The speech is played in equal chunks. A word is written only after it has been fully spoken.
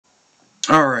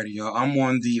Alrighty, y'all. I'm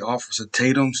on the Officer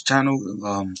Tatum's channel.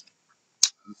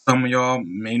 Some of y'all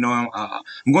may know him.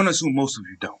 I'm going to assume most of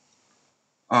you don't.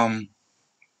 Um,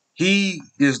 he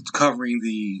is covering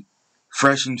the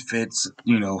Fresh and Fits,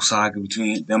 saga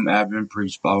between them, Abby and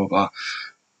Preach, blah blah blah.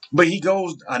 But he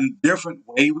goes a different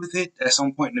way with it at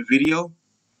some point in the video,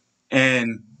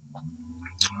 and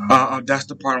that's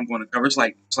the part I'm going to cover. It's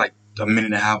like a minute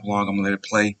and a half long. I'm gonna let it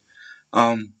play.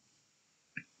 Um,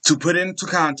 to put it into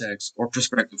context or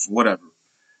perspective, whatever.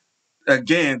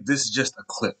 Again, this is just a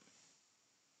clip.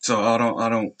 So I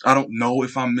don't know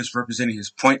if I'm misrepresenting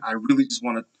his point. I really just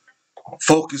want to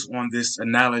focus on this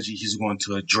analogy he's going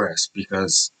to address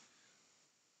because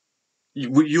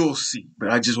you'll see.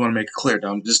 But I just want to make it clear that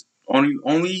I'm just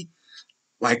only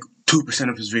like 2%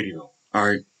 of his video. All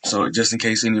right. So just in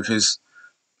case any of his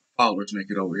followers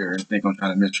make it over here and think I'm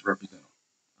trying to misrepresent him.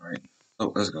 All right.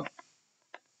 So let's go.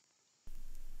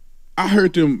 I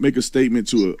heard them make a statement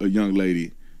to a young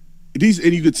lady. And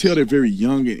you could tell they're very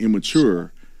young and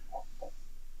immature.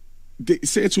 They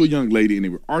said to a young lady, and they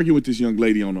were arguing with this young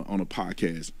lady on a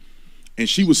podcast, and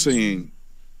she was saying,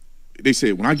 they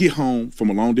said, when I get home from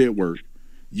a long day at work,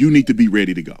 you need to be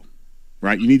ready to go,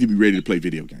 right? You need to be ready to play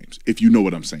video games, if you know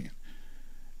what I'm saying.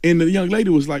 And the young lady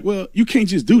was like, well, you can't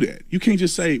just do that. You can't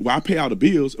just say, well, I pay all the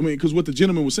bills. I mean, because what the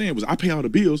gentleman was saying was, I pay all the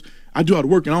bills, I do all the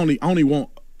work, and I only want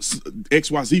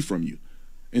XYZ from you.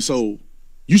 And so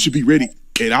you should be ready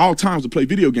at all times to play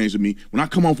video games with me. When I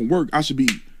come home from work, I should be.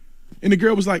 And the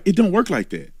girl was like, it don't work like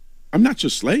that. I'm not your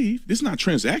slave. This is not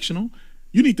transactional.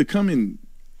 You need to come and,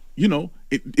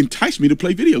 entice me to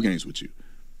play video games with you.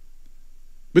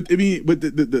 But I mean,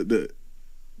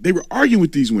 they were arguing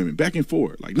with these women back and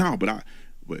forth. Like, no, but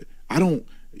I don't,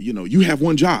 you have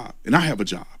one job and I have a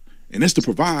job. And that's to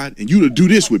provide and you to do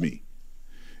this with me.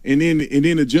 And then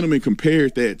the gentleman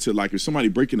compared that to like if somebody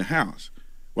breaking the house.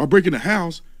 While breaking the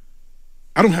house,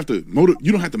 you don't have to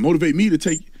motivate me to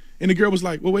take. And the girl was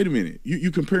like, well, wait a minute. You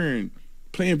comparing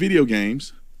playing video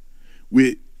games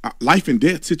with a life and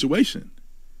death situation.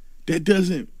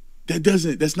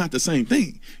 That's not the same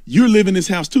thing. You're living this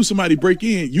house too. Somebody break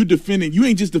in, you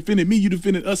ain't just defending me, you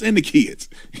defending us and the kids.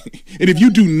 And if you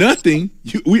do nothing,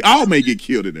 we all may get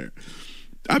killed in there.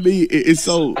 I mean, it's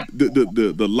so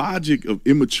the logic of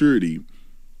immaturity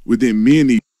within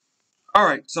men. All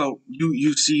right. So you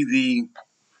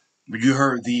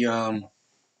heard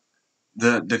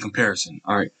the comparison.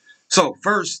 All right. So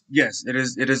first, yes, it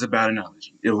is a bad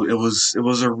analogy. It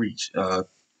was a reach.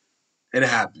 It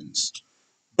happens.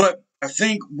 But I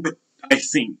think what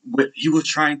he was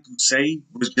trying to say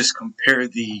was just compare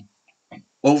the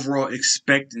overall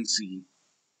expectancy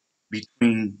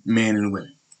between men and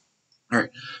women. All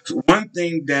right. So one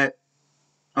thing that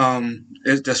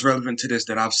that's relevant to this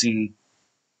that I've seen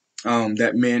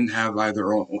that men have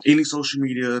either on any social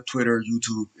media, Twitter,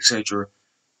 YouTube, etc.,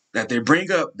 that they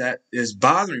bring up that is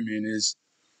bothering men is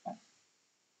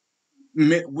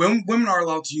women are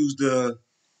allowed to use the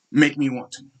 "make me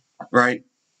want to," right?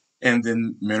 And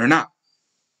then men are not.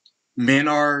 Men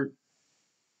are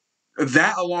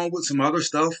that along with some other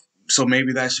stuff. So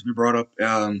maybe that should be brought up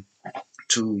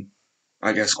to,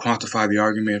 I guess, quantify the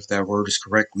argument if that word is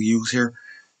correctly used here.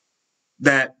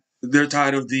 That they're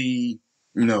tired of the,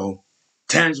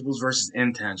 tangibles versus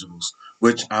intangibles,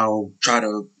 which I'll try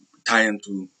to tie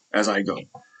into as I go.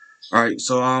 All right,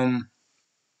 so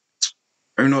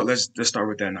let's start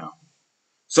with that now.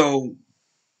 So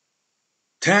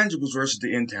tangibles versus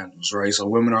the intangibles, right? So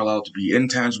women are allowed to be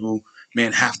intangible,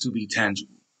 men have to be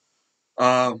tangible.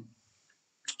 Um,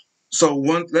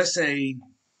 let's say,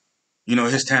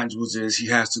 his tangibles is he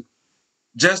has to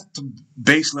just to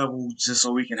base level, just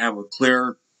so we can have a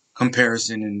clear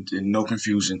comparison and no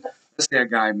confusion. Let's say a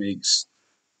guy makes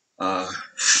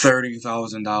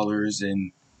 $30,000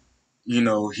 and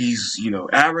he's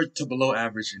average to below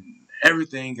average and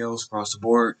everything else across the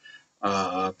board,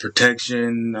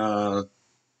 protection, like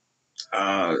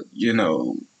I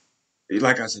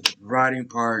said, the providing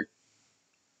part,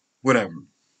 whatever.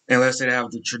 And let's say they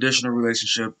have the traditional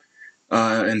relationship,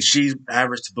 and she's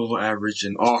average to below average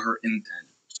in all her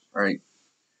intangibles, right?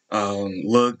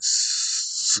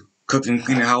 Looks, cooking,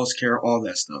 cleaning, house care, all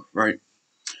that stuff, right?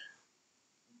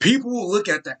 People will look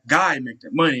at that guy make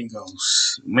that money and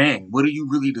goes, man, what do you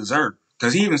really deserve?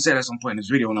 Because he even said at some point in this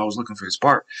video when I was looking for this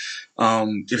part,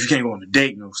 if you can't go on a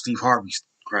date, Steve Harvey's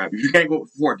crap. If you can't go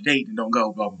for a date, then don't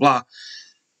go, blah, blah,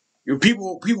 blah.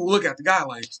 People look at the guy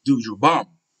like, dude, you're a bum.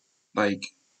 Like,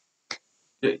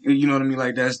 you know what I mean?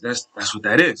 Like, that's what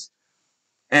that is.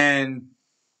 And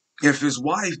if his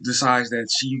wife decides that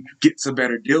she gets a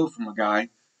better deal from a guy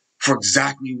for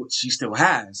exactly what she still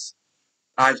has,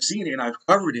 I've seen it and I've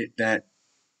covered it that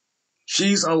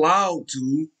she's allowed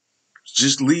to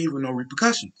just leave with no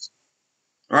repercussions,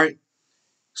 right?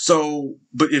 So,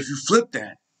 but if you flip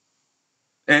that,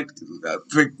 and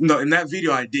no, in that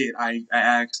video I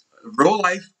asked real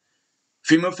life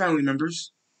female family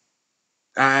members,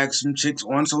 I asked some chicks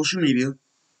on social media,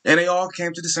 and they all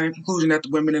came to the same conclusion that the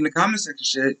women in the comment section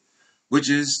said, which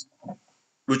is,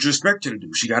 with respect to the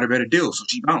dude, she got a better deal, so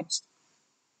she bounced.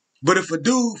 But if a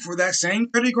dude for that same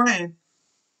 30 grand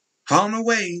found a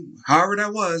way, however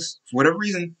that was, for whatever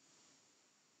reason,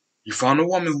 you found a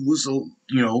woman who was,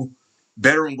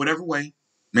 better in whatever way,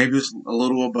 maybe it's a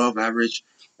little above average,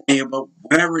 but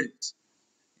whatever it is,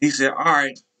 he said, all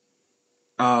right,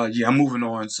 yeah, I'm moving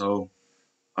on. So,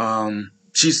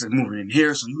 she's moving in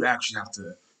here, so you actually have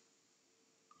to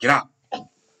get out.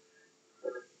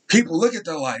 People look at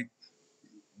that like,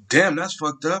 damn, that's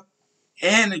fucked up.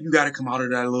 And you got to come out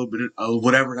of that a little bit,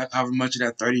 whatever, however much of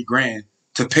that 30 grand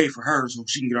to pay for her so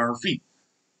she can get on her feet.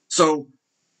 So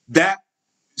that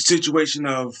situation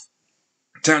of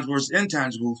tangible versus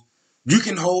intangibles, you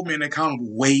can hold men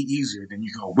accountable way easier than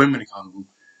you can hold women accountable.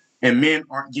 And men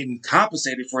aren't getting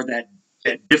compensated for that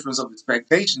difference of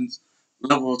expectations,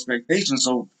 level of expectations.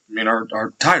 So men are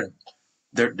tired.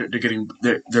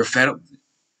 They're fed up.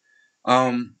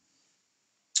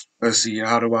 Let's see.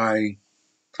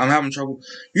 I'm having trouble.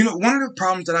 One of the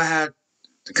problems that I had,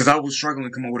 because I was struggling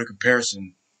to come up with a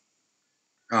comparison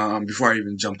before I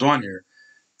even jumped on here,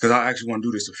 because I actually want to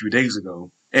do this a few days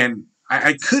ago, and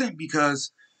I couldn't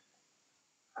because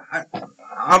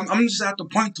I'm just at the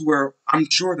point to where I'm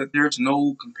sure that there's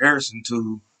no comparison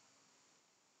to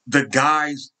the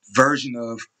guy's version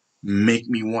of make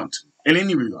me want to in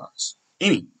any regards.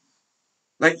 Any.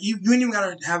 Like you ain't even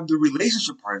gotta have the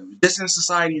relationship part of it, just in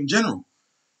society in general.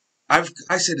 I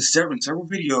said it several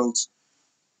videos,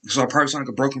 so I probably sound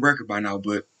like a broken record by now,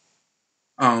 but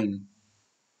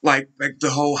like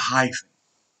the whole high thing.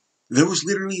 There was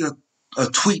literally a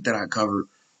tweet that I covered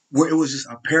where it was just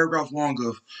a paragraph long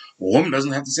of a woman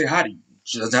doesn't have to say hi to you.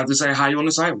 She doesn't have to say hi on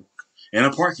the sidewalk, in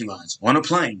a parking lot, on a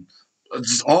plane,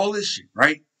 just all this shit,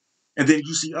 right? And then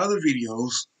you see other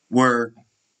videos where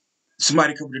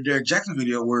somebody covered the Derek Jackson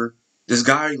video where this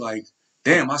guy like,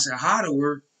 damn, I said hi to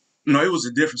her. No, it was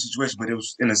a different situation, but it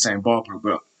was in the same ballpark.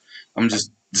 But I'm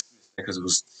just because it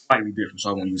was slightly different,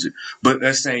 so I won't use it. But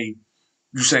let's say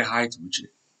you say hi to a chick.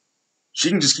 She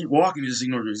can just keep walking and just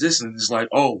ignore the resistance. It's like,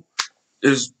 oh,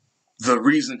 is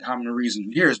the common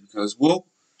reason here is because, well,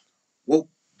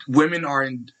 women are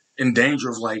in danger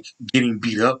of like getting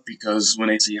beat up because when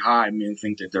they say hi, men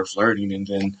think that they're flirting, and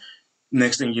then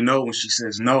next thing you know, when she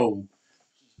says no,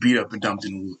 beat up and dumped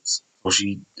in the woods. So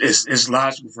it's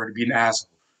logical for her to be an asshole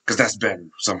because that's better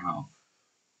somehow.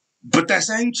 But that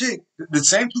same chick, the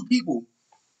same two people,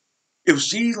 if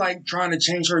she's like trying to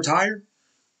change her tire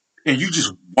and you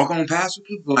just walk on past her,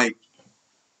 people like,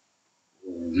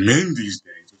 men these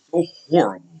days are so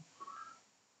horrible.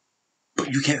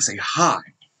 But you can't say hi.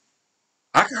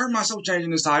 I can hurt myself changing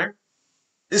this tire.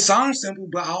 It sounds simple,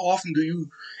 but how often do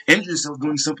you injure yourself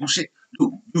doing simple shit?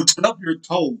 You stub your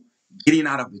toe getting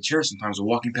out of the chair sometimes or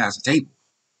walking past the table.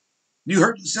 You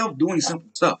hurt yourself doing simple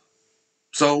stuff.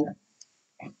 So,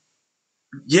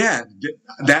 yeah,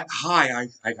 that high,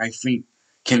 I think,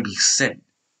 can be said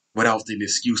without the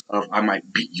excuse of I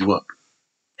might beat you up.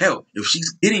 Hell, if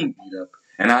she's getting beat up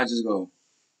and I just go,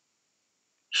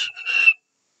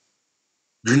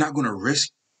 you're not going to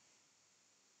risk,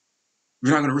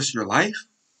 you're not going to risk your life?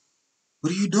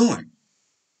 What are you doing?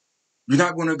 You're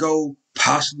not going to go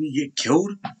possibly get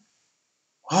killed?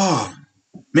 Oh,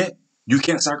 man, you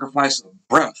can't sacrifice a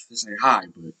breath to say hi,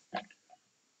 but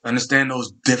understand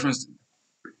those differences.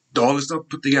 All this stuff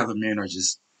put together, men are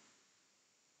just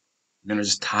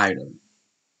tired of it.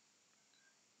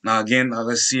 Now, again,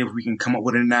 let's see if we can come up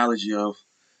with an analogy of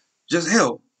just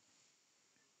hell.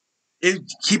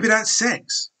 Keep it at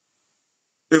sex.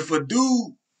 If a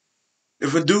dude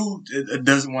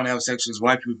doesn't want to have sex with his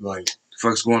wife, people be like, the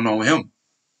fuck's going on with him?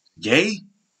 Gay?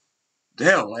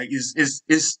 Hell, like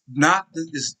it's not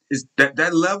it's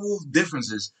that level of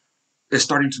differences is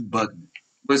starting to bug me.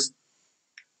 But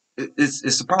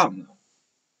it's a problem.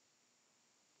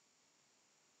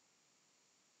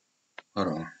 Hold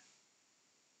on.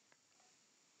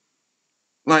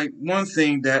 Like one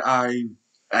thing that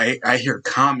I hear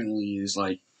commonly is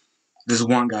like this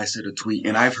one guy said a tweet,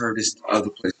 and I've heard this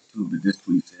other places too. But this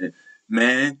tweet said,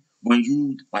 "Man, when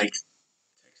you like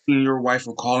texting your wife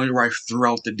or calling your wife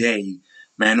throughout the day,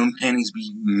 man, them panties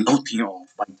be melting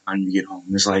off by the time you get home."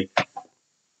 It's like,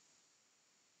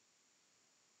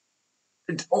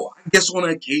 I guess on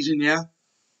an occasion, yeah.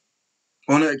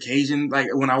 On an occasion,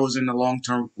 like when I was in the long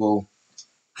term, well,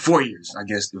 4 years, I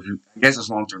guess. I guess it's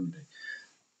long term today.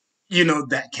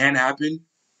 That can happen.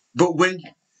 But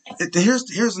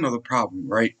here's another problem,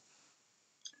 right?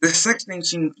 The sex thing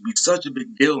seems to be such a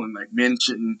big deal, and like men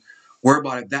shouldn't worry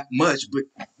about it that much. But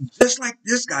just like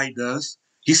this guy does,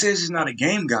 he says he's not a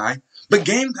game guy, but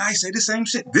game guys say the same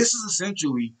shit. This is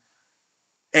essentially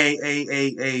a a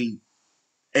a a,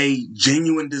 a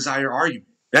genuine desire argument.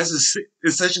 That's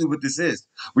essentially what this is.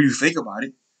 When you think about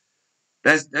it,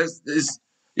 that's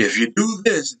if you do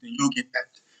this, then you'll get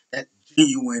that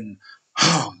genuine.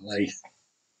 Oh, like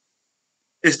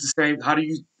it's the same. How do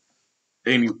you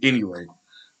anyway?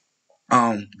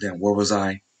 Then where was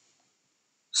I?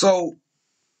 So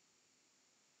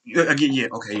again, yeah,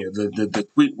 okay, yeah. The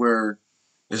tweet where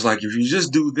it's like if you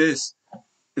just do this,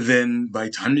 then by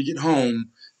the time you get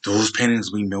home, those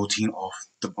paintings will be melting off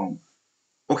the bone.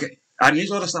 Okay, I need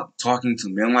y'all to stop talking to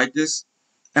men like this.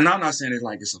 And I'm not saying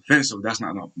it's offensive. That's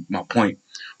not my point.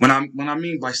 When I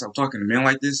mean by stop talking to men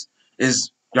like this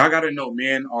is y'all got to know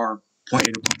men are point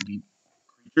A to point B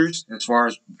creatures as far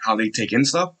as how they take in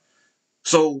stuff.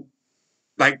 So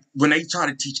like when they try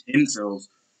to teach incels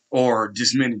or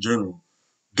just men in general,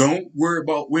 don't worry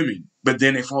about women. But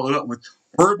then they follow it up with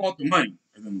worry about the money,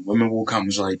 and then the women will come.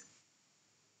 It's like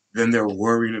then they're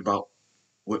worrying about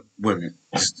what women.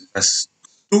 That's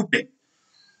stupid.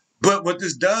 But what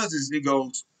this does is it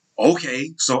goes,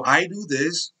 okay, so I do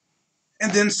this,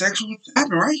 and then sex will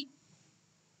happen, right?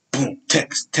 Boom,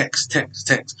 text, text, text,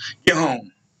 text. Get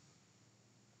home.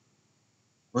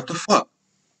 What the fuck?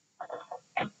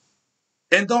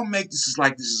 And don't make this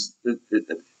is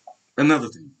another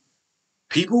thing.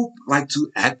 People like to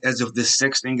act as if this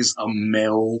sex thing is a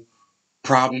male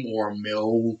problem or a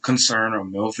male concern or a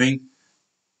male thing.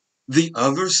 The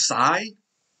other side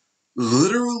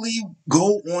literally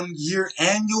go on your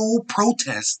annual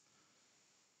protest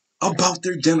about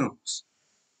their genitals.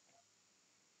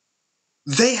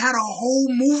 They had a whole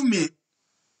movement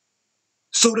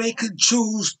so they could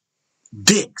choose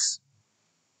dicks.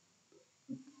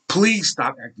 Please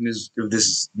stop acting as if this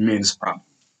is men's problem.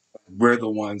 We're the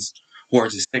ones who are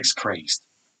just sex crazed.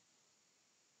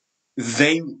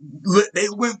 They they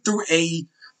went through a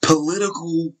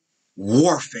political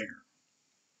warfare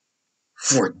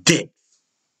for dick.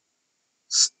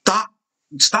 Stop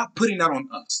stop putting that on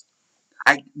us.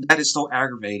 That is so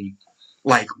aggravating.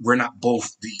 Like we're not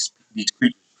both these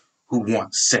creatures who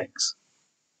want sex.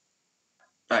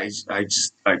 I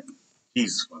just like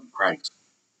Jesus fucking Christ.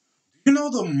 You know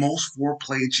the most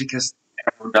foreplay a chick has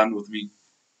ever done with me?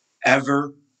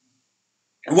 Ever.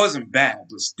 It wasn't bad,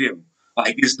 but still.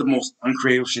 Like it's the most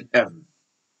uncreative shit ever.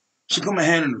 She put my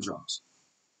hand in her drawers.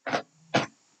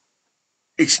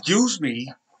 Excuse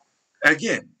me.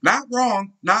 Again, not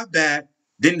wrong, not bad,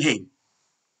 didn't hate it.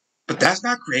 But that's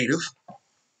not creative.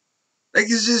 Like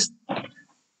it's just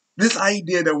this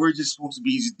idea that we're just supposed to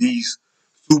be these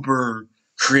super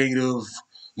creative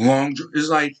long is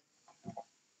like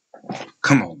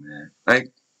come on man.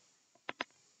 Like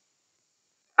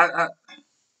I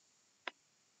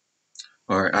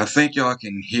all right, I think y'all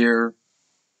can hear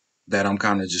that I'm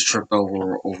kind of just tripped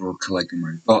over collecting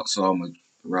my thoughts, so I'm gonna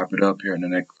wrap it up here in the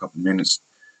next couple minutes.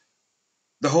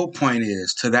 The whole point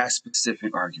is to that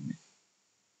specific argument.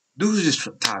 Dudes are just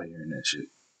tired of hearing that shit.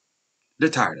 They're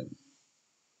tired of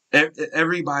it.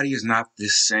 Everybody is not the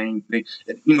same thing.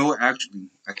 You know what? Actually,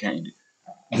 I can't.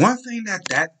 One thing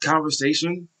that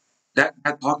conversation, that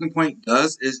talking point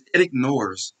does is it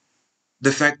ignores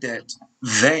the fact that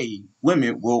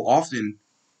women, will often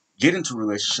get into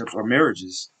relationships or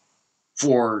marriages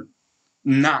for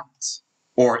not,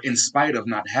 or in spite of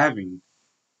not having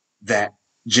that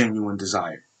genuine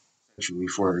desire sexually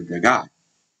for the guy.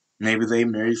 Maybe they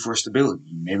married for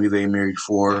stability. Maybe they married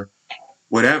for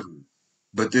whatever.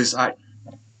 But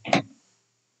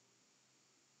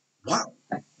why,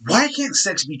 why can't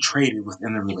sex be traded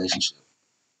within the relationship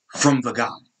from the guy?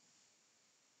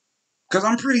 Because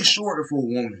I'm pretty sure if a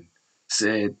woman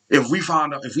said, if we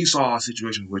saw a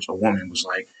situation in which a woman was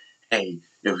like, hey,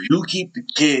 if you keep the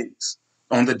kids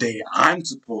on the day I'm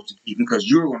supposed to keep them because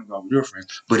you're going to go with your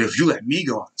friends, but if you let me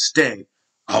go out instead,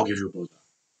 I'll give you a blowjob.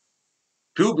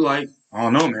 People be like, I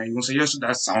don't know, man. You gonna say yes?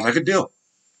 That sounds like a deal.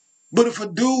 But if a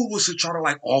dude was to try to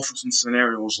like offer some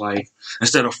scenarios like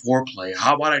instead of foreplay,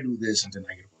 how about I do this and then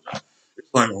I get a blowjob?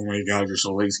 It's like, oh my god, you're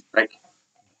so lazy. Like,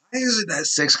 why is it that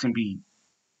sex can't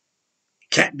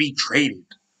be traded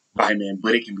by men,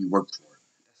 but it can be worked for?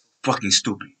 Fucking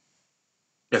stupid.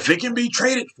 If it can be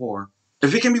traded for,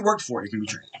 if it can be worked for, it can be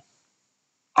traded.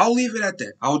 I'll leave it at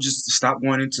that. I'll just stop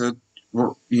going into,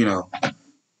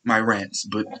 my rants,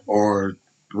 or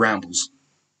rambles.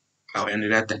 I'll end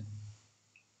it at that.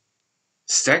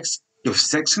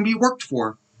 sex can be worked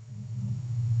for,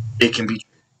 it can be.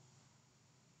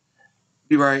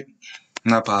 Be right.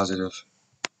 Not positive.